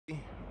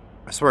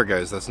I swear,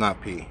 guys, that's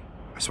not pee.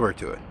 I swear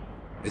to it.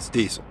 It's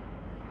diesel.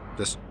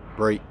 Just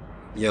bright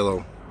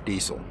yellow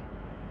diesel.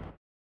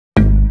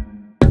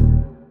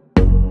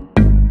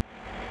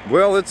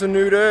 Well, it's a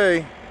new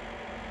day.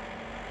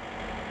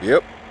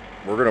 Yep,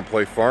 we're gonna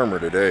play farmer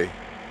today.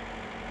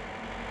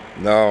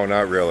 No,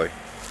 not really.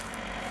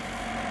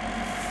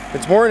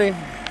 It's morning.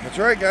 That's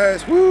right,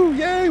 guys. Woo,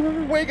 yay,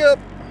 we wake up.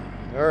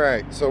 All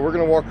right, so we're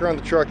gonna walk around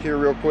the truck here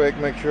real quick,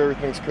 make sure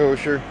everything's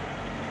kosher.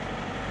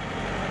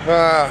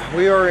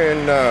 We are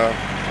in,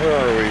 where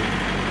are we?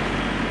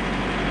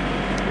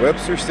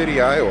 Webster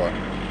City, Iowa.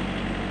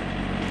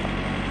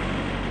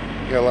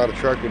 Got a lot of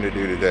trucking to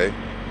do today.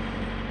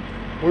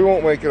 We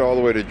won't make it all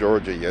the way to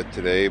Georgia yet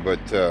today, but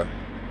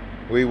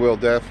we will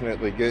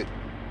definitely get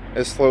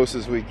as close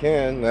as we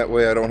can. That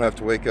way I don't have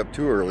to wake up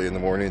too early in the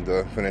morning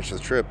to finish the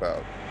trip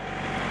out.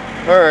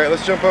 All right,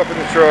 let's jump up in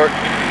the truck,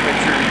 make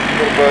sure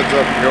little bud's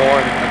up and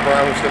going. I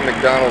promised him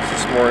McDonald's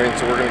this morning,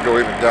 so we're gonna go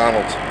eat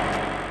McDonald's.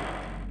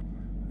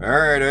 All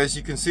right, as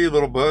you can see,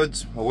 little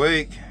bud's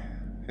awake.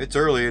 It's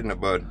early, isn't it,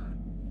 bud?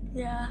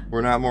 Yeah.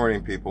 We're not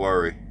morning people,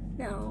 are we?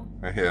 No.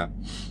 Yeah.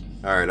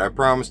 All right, I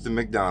promised him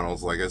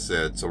McDonald's, like I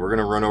said, so we're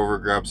gonna run over,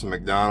 grab some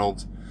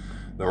McDonald's,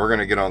 then we're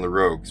gonna get on the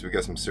road because we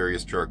got some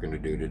serious trucking to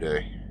do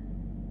today.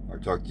 I'll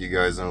talk to you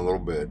guys in a little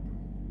bit.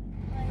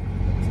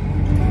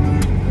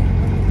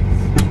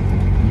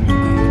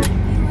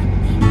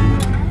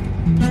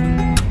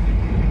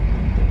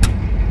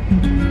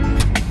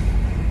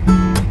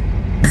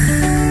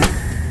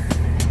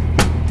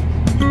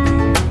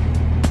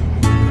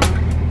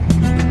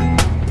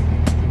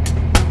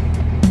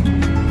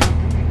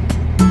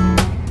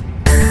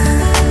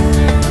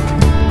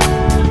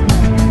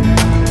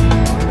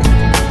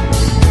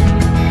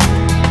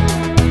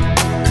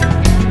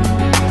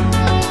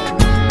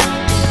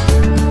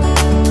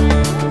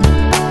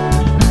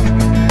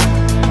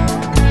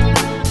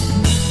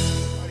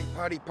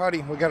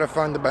 Potty, we gotta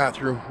find the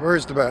bathroom. Where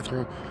is the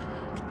bathroom?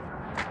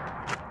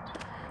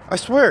 I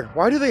swear,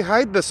 why do they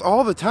hide this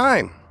all the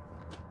time?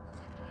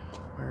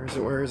 Where is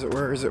it? Where is it?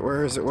 Where is it?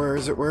 Where is it? Where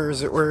is it? Where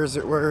is it? Where is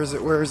it? Where is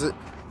it? Where is it?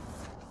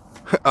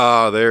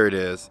 Ah, there it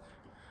is.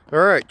 All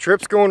right,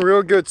 trip's going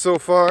real good so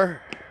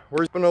far.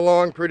 We're zipping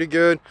along pretty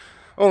good.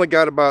 Only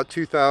got about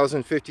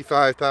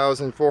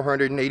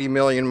 55,480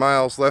 million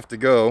miles left to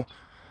go.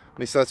 At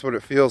least that's what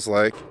it feels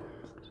like.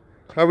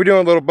 How we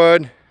doing, little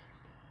bud?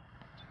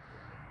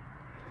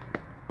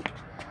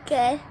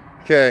 Okay.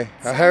 Okay,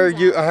 I hired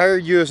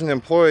you as an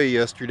employee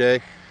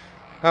yesterday.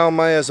 How am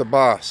I as a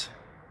boss?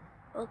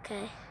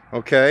 Okay.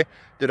 Okay.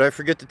 Did I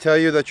forget to tell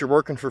you that you're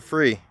working for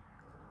free?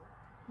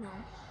 No.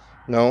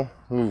 No?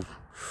 Ooh.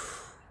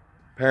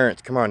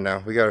 Parents, come on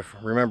now. We gotta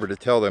remember to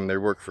tell them they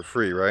work for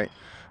free, right?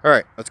 All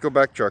right, let's go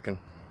back trucking.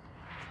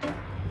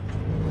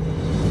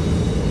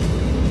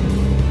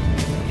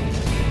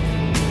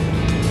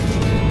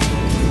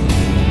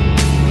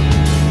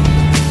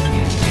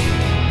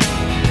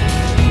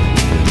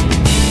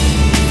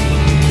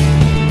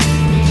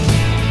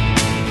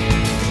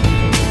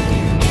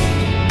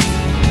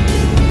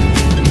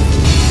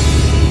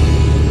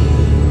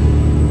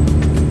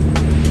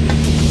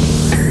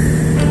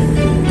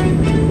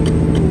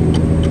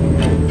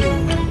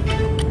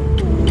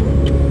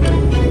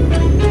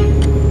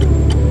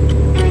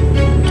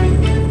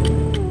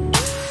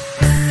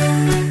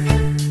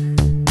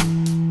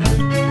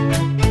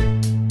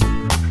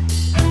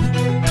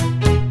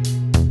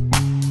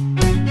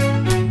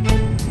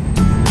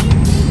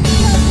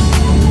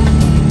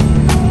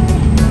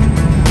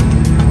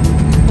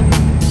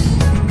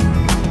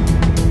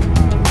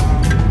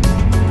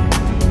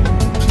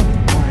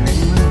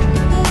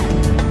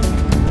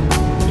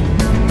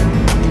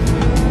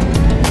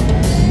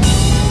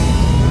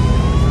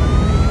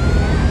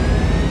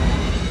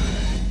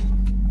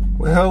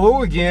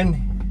 Hello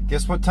again.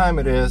 Guess what time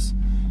it is?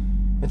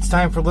 It's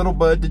time for little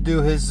bud to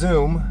do his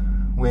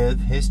Zoom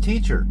with his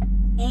teacher.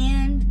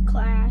 And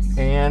class.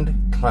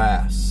 And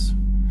class.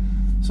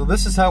 So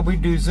this is how we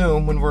do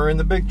Zoom when we're in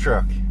the big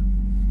truck.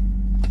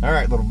 All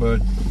right, little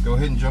bud, go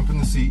ahead and jump in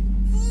the seat.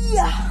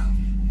 Yeah.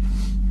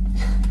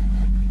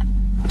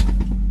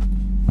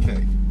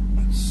 Okay,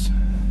 let's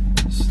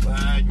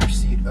slide your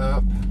seat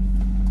up.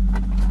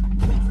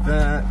 Like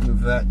that,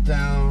 move that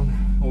down.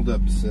 Hold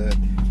up a sec.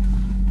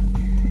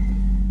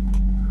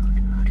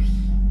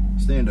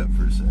 Stand up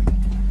for a second.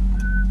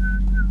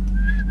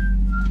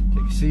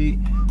 Take a seat.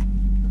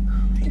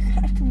 You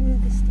have to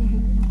move the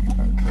steering wheel.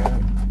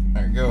 Okay,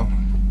 there you go.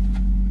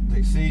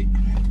 Take a seat.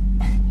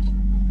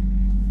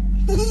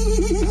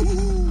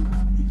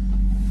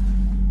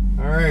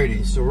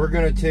 Alrighty, so we're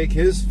gonna take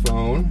his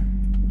phone.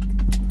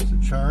 Is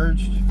it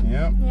charged?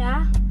 Yep.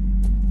 Yeah.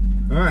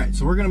 Alright,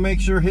 so we're gonna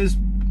make sure his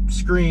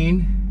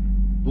screen,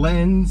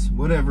 lens,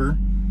 whatever,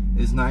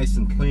 is nice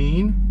and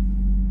clean.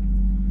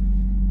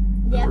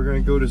 Yep. We're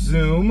going to go to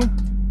Zoom.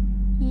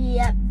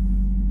 Yep.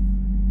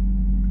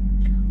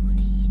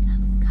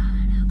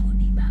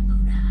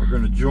 We're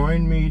going to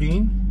join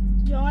meeting.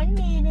 Join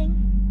meeting.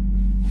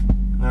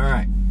 All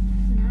right.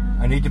 Now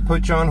I need to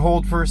put you on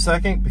hold for a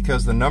second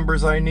because the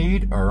numbers I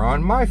need are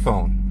on my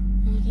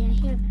phone. You can't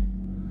hear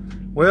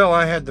them. Well,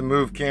 I had to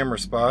move camera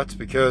spots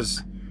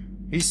because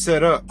he's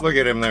set up. Look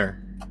at him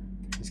there.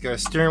 He's got a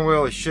steering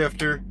wheel, a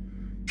shifter,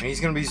 and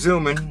he's going to be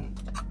zooming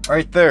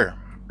right there.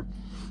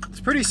 It's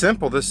pretty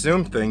simple, this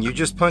zoom thing. You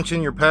just punch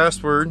in your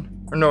password.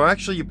 Or no,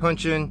 actually you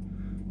punch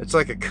in, it's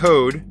like a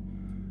code.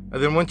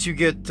 And then once you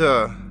get,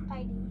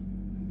 ID.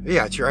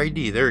 yeah, it's your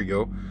ID. There you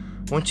go.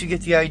 Once you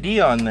get the ID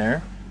on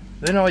there,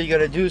 then all you got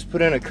to do is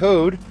put in a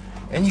code,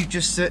 and you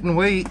just sit and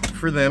wait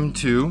for them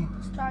to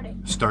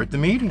start the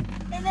meeting.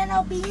 And then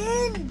I'll be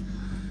in.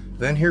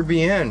 Then he'll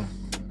be in.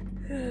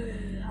 I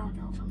don't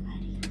know if I'm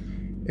ready.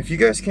 If you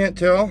guys can't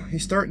tell,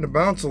 he's starting to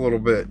bounce a little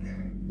bit.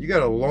 You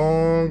got a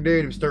long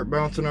day to start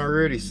bouncing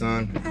already,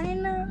 son. I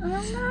know,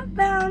 I'm not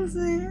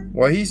bouncing.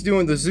 While he's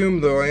doing the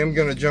zoom, though, I am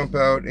going to jump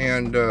out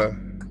and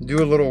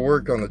do a little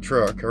work on the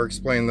truck. I'll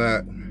explain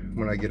that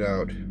when I get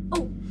out.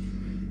 Oh.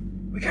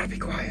 We gotta be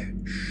quiet.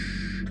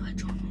 Shh. Do I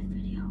draw my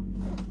video?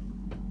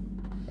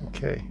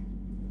 Okay.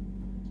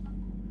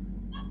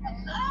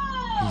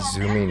 He's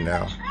zooming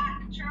now.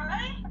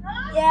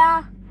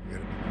 Yeah.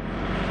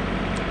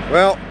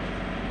 Well,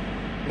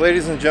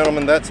 ladies and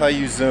gentlemen, that's how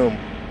you zoom.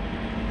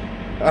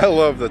 I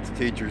love that the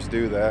teachers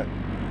do that.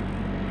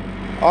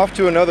 Off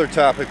to another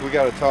topic we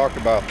got to talk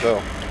about,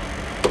 though.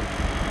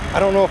 I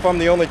don't know if I'm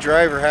the only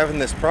driver having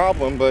this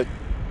problem, but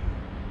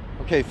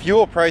okay,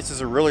 fuel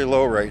prices are really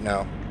low right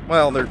now.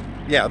 Well, they're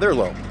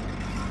low.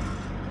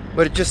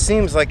 But it just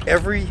seems like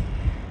every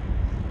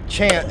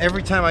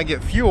time I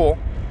get fuel,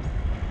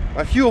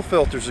 my fuel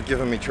filters are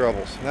giving me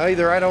troubles. Now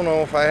either I don't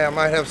know if I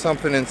might have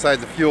something inside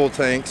the fuel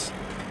tanks,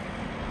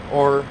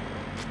 or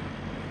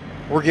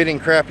we're getting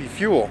crappy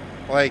fuel.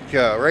 Like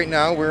right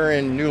now we're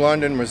in New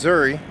London,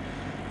 Missouri.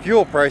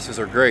 Fuel prices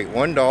are great,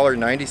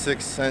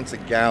 $1.96 a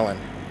gallon.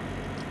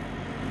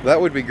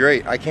 That would be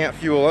great. I can't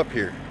fuel up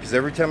here because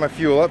every time I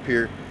fuel up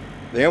here,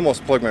 they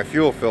almost plug my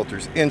fuel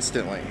filters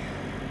instantly.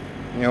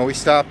 You know, we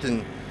stopped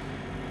in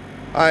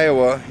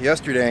Iowa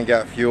yesterday and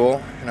got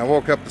fuel, and I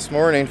woke up this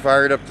morning,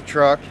 fired up the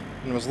truck,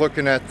 and was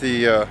looking at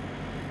the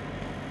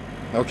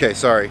okay,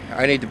 sorry,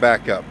 I need to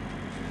back up.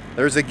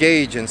 There's a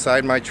gauge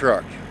inside my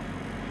truck.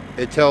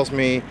 It tells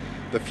me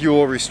the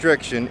fuel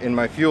restriction in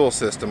my fuel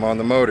system on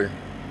the motor,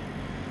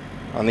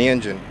 on the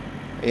engine,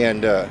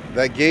 and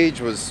that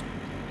gauge was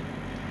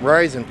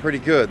rising pretty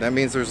good. That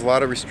means there's a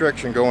lot of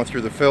restriction going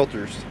through the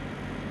filters.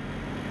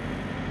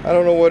 I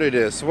don't know what it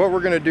is. So what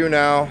we're gonna do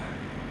now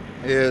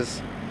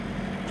is,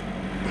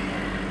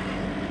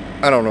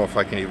 I don't know if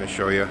I can even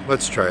show you.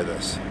 Let's try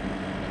this.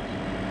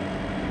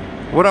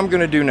 What I'm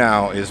gonna do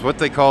now is, what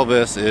they call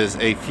this is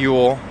a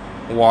fuel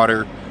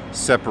water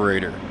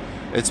separator.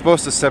 It's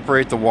supposed to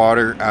separate the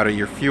water out of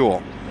your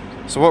fuel.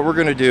 So what we're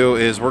going to do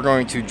is we're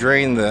going to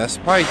drain this,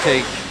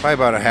 probably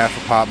about a half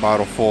a pop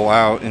bottle full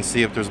out, and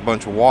see if there's a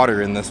bunch of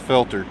water in this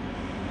filter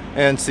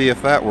and see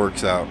if that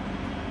works out.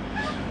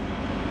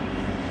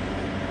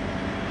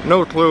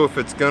 No clue if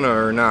it's gonna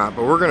or not,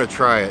 but we're gonna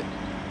try it.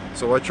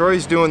 So while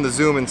Troy's doing the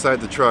zoom inside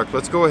the truck,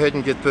 let's go ahead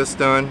and get this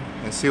done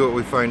and see what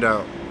we find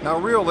out. Now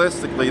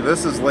realistically,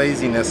 this is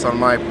laziness on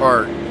my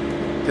part,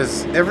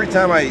 because every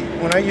time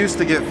when I used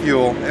to get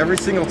fuel, every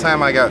single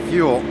time I got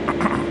fuel,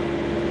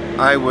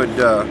 I would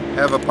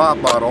have a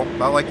pop bottle,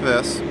 about like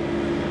this,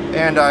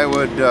 and I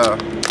would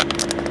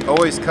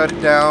always cut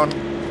it down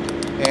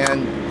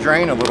and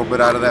drain a little bit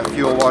out of that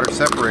fuel water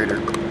separator.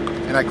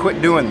 And I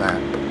quit doing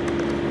that.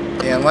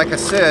 And like I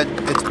said,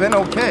 it's been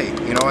okay.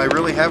 You know, I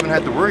really haven't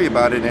had to worry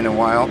about it in a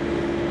while.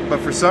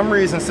 But for some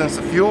reason, since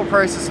the fuel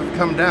prices have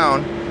come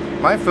down,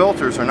 my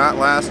filters are not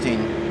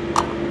lasting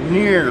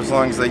near as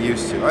long as they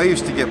used to. I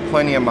used to get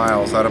plenty of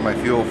miles out of my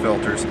fuel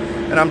filters,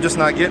 and I'm just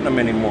not getting them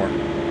anymore.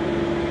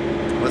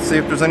 Let's see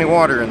if there's any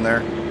water in there.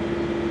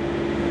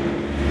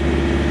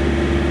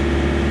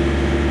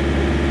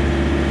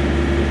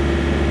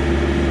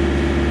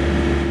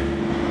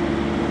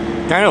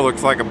 Kind of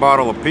looks like a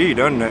bottle of pee,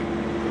 doesn't it?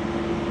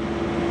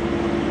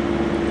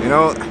 You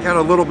know, I got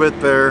a little bit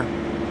there.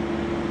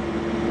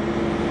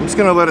 I'm just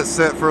gonna let it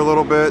sit for a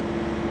little bit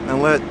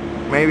and let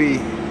maybe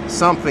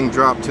something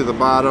drop to the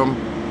bottom,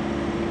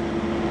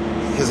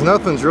 because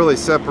nothing's really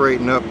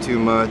separating up too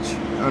much.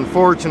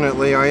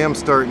 Unfortunately, I am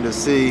starting to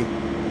see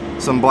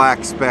some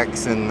black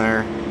specks in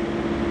there.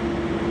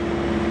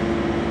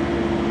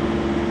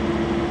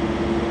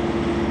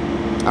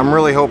 I'm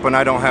really hoping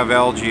I don't have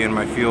algae in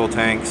my fuel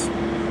tanks.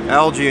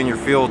 Algae in your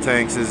fuel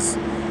tanks is,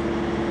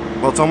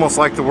 well, it's almost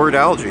like the word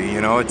algae,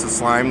 you know, it's a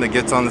slime that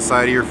gets on the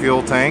side of your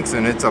fuel tanks,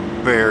 and it's a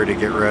bear to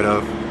get rid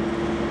of.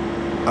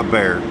 A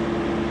bear.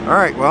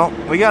 Alright, well,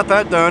 we got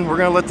that done. We're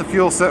going to let the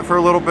fuel set for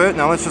a little bit.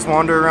 Now let's just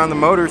wander around the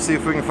motor, see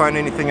if we can find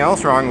anything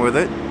else wrong with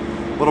it.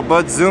 Little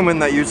bud zooming,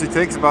 that usually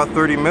takes about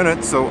 30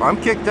 minutes, so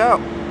I'm kicked out.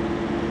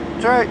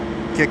 That's right,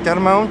 kicked out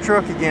of my own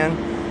truck again.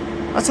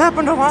 That's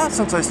happened a lot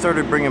since I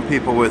started bringing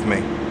people with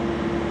me.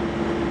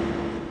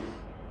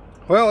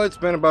 Well, it's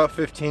been about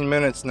 15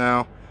 minutes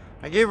now.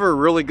 I gave her a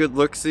really good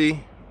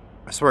look-see.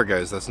 I swear,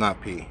 guys, that's not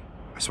pee.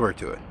 I swear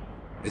to it.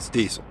 It's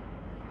diesel.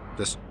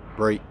 Just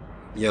bright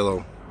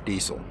yellow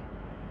diesel.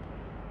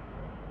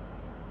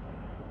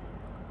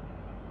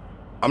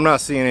 I'm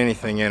not seeing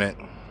anything in it.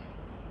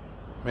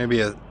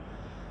 Maybe a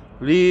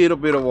little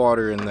bit of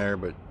water in there,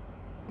 but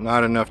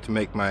not enough to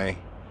make my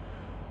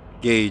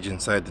gauge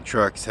inside the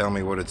truck tell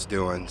me what it's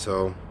doing.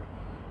 So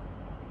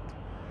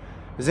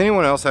is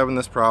anyone else having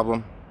this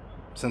problem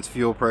since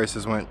fuel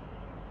prices went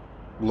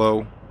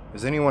low?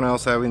 Is anyone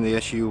else having the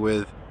issue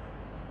with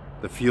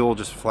the fuel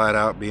just flat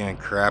out being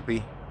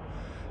crappy?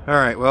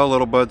 Alright, well,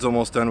 little bud's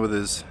almost done with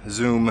his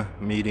Zoom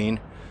meeting,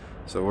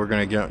 so we're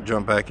gonna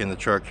jump back in the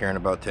truck here in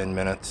about 10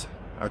 minutes.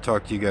 I'll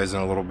talk to you guys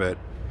in a little bit.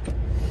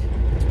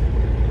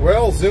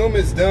 Well, Zoom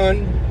is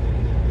done.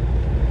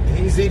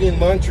 He's eating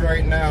lunch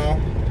right now.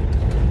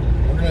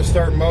 We're gonna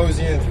start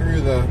moseying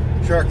through the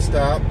truck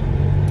stop.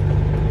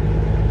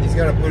 He's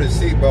got to put his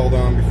seatbelt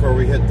on before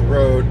we hit the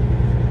road.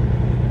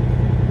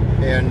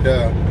 And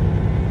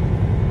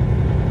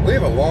we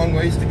have a long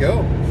ways to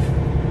go.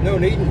 No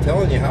need in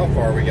telling you how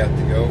far we got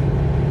to go.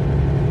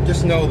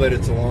 Just know that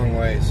it's a long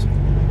ways.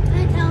 Can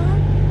I tell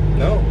him?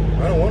 No,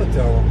 I don't want to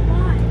tell him.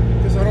 Why?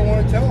 Because I don't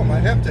want to tell him. I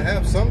have to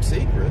have some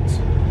secrets.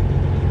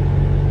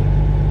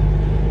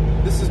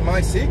 This is my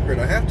secret.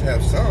 I have to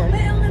have some.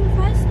 But it'll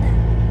impress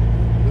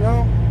them.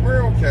 No,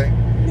 we're okay.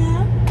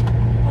 No?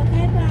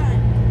 Okay, bye.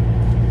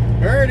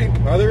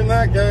 Alrighty, other than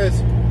that,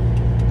 guys,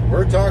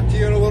 we'll talk to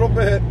you in a little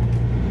bit.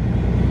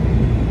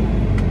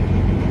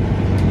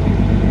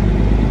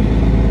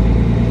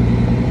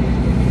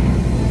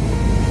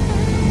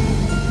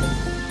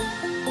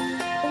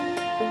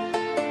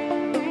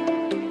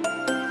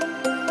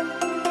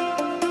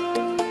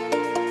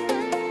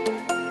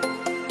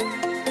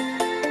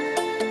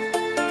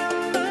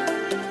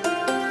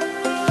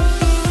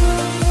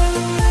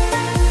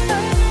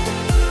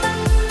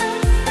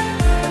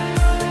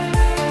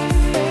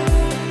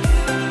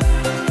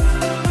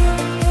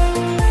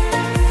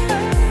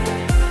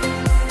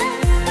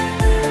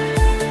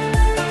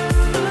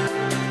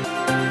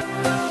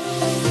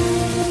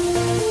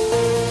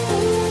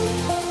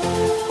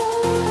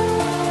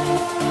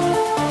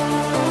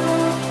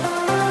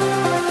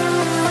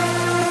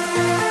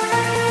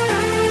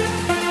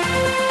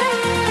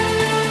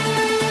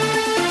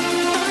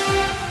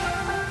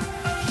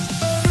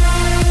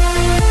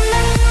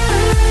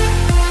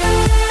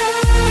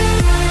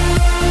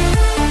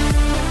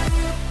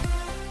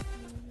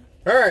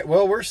 Alright,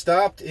 well, we're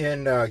stopped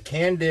in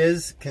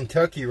Candiz,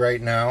 Kentucky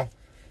right now.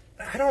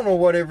 I don't know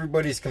what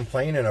everybody's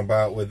complaining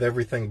about with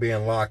everything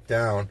being locked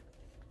down.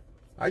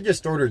 I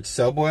just ordered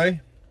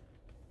Subway.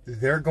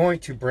 They're going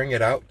to bring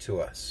it out to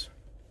us.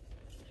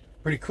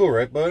 Pretty cool,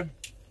 right, bud?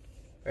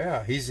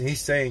 Yeah, he's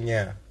saying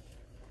yeah.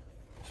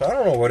 So I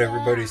don't know what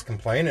everybody's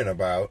complaining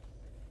about.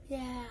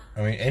 Yeah.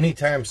 I mean,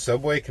 anytime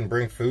Subway can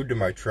bring food to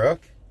my truck,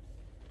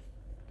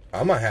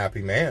 I'm a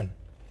happy man.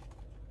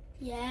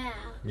 Yeah.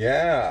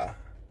 Yeah.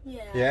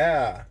 Yeah.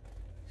 Yeah.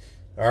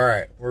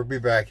 Alright, we'll be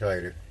back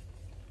later.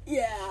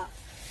 Yeah.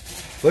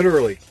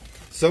 Literally,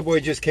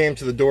 Subway just came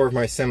to the door of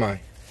my semi.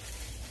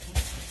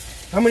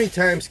 How many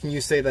times can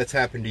you say that's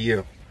happened to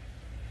you?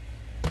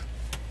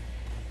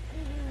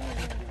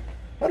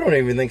 I don't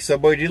even think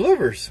Subway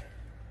delivers.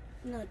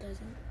 No, it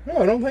doesn't.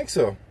 No, I don't think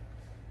so.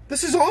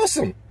 This is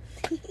awesome.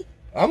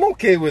 I'm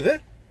okay with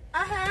it.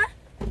 Uh-huh.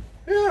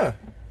 Yeah.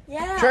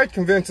 Yeah. Tried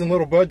convincing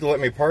little bud to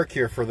let me park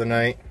here for the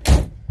night.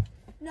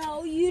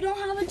 No, you don't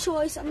have a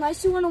choice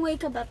unless you want to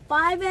wake up at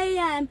 5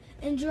 a.m.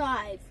 and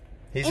drive.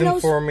 He's And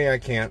informed me I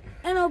can't.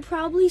 And it'll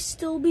probably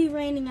still be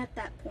raining at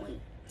that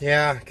point.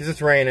 Yeah, because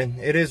it's raining.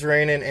 It is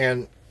raining,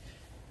 and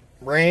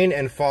rain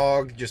and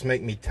fog just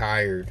make me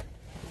tired.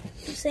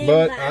 I'm saying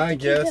But that I have I to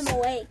guess... keep him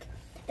awake.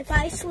 If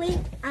I sleep,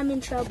 I'm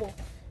in trouble.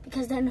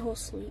 Because then he'll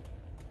sleep.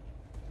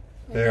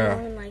 And Yeah.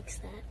 no one likes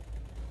that.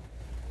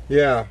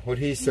 Yeah, what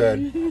he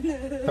said.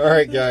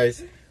 Alright,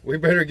 guys. We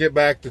better get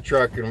back to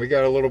trucking. We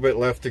got a little bit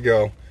left to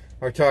go.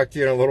 I'll talk to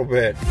you in a little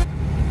bit.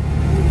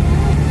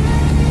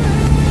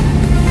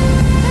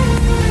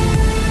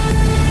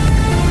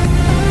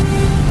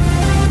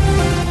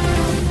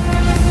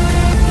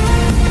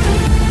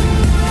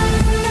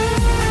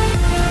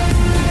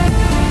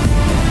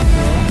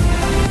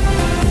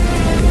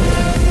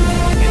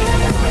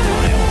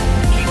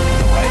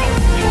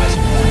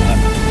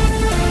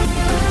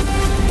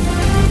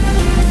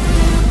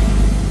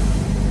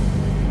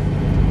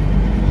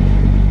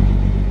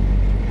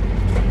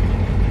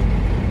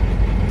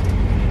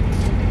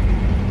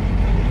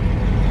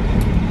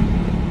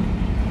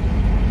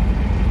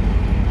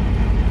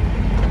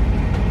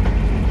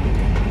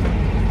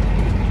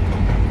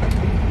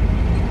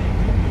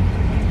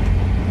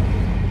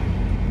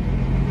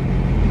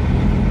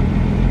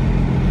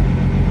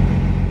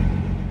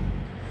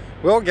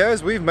 Well,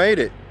 guys, we've made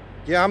it.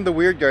 Yeah, I'm the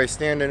weird guy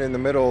standing in the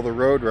middle of the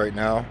road right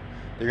now,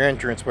 the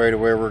entranceway to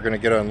where we're going to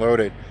get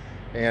unloaded.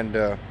 And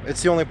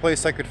it's the only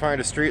place I could find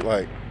a street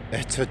light.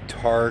 It's a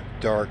dark,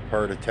 dark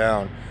part of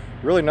town.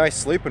 Really nice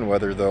sleeping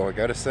weather, though, I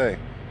gotta say.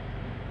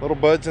 Little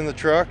bud's in the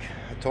truck.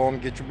 I told him,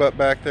 get your butt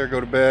back there,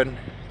 go to bed.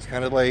 It's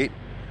kind of late.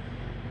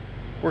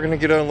 We're gonna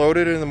get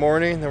unloaded in the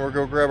morning, then we'll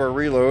go grab our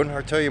reload.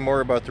 I'll tell you more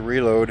about the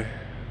reload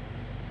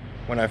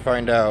when I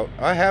find out.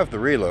 I have the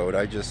reload,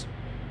 I just,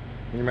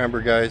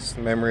 remember guys,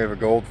 the memory of a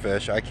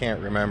goldfish. I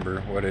can't remember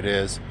what it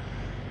is.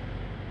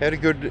 Had a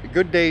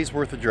good day's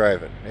worth of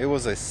driving. It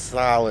was a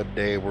solid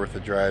day worth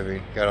of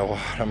driving. Got a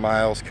lot of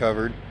miles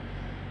covered.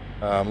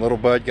 Little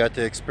bud got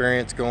to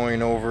experience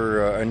going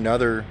over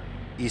another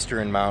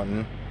eastern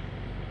mountain.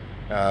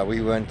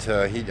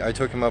 I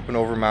took him up and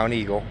over Mount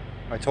Eagle.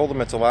 I told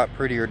him it's a lot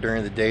prettier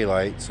during the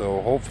daylight,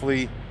 so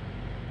hopefully,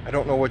 I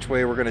don't know which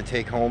way we're going to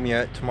take home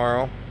yet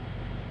tomorrow,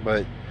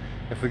 but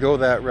if we go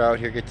that route,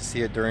 he'll get to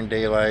see it during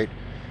daylight.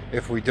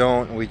 If we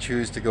don't, and we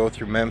choose to go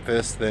through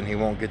Memphis, then he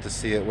won't get to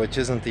see it, which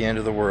isn't the end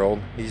of the world.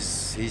 He's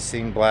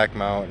seen Black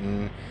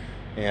Mountain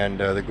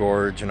and the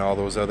Gorge and all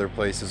those other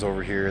places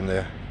over here in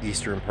the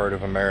eastern part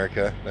of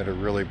America that are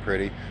really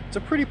pretty. It's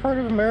a pretty part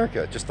of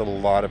America, just a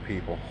lot of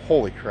people.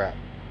 Holy crap.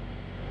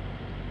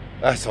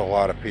 That's a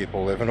lot of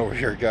people living over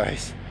here,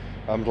 guys.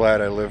 I'm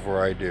glad I live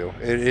where I do.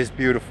 It is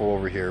beautiful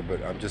over here,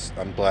 but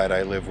I'm glad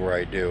I live where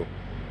I do.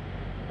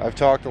 I've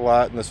talked a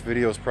lot, and this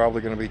video is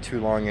probably going to be too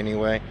long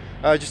anyway.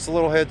 Just a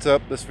little heads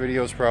up, this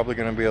video is probably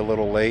going to be a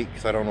little late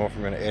because I don't know if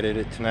I'm going to edit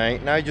it tonight.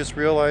 And I just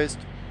realized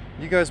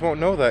you guys won't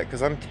know that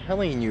because I'm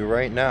telling you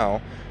right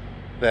now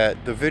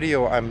that the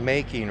video I'm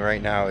making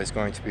right now is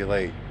going to be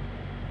late.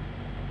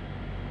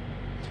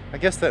 I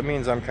guess that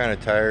means I'm kind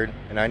of tired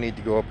and I need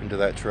to go up into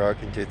that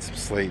truck and get some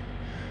sleep.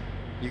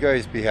 You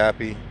guys be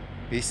happy,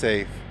 be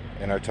safe,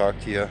 and I'll talk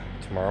to you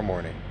tomorrow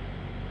morning.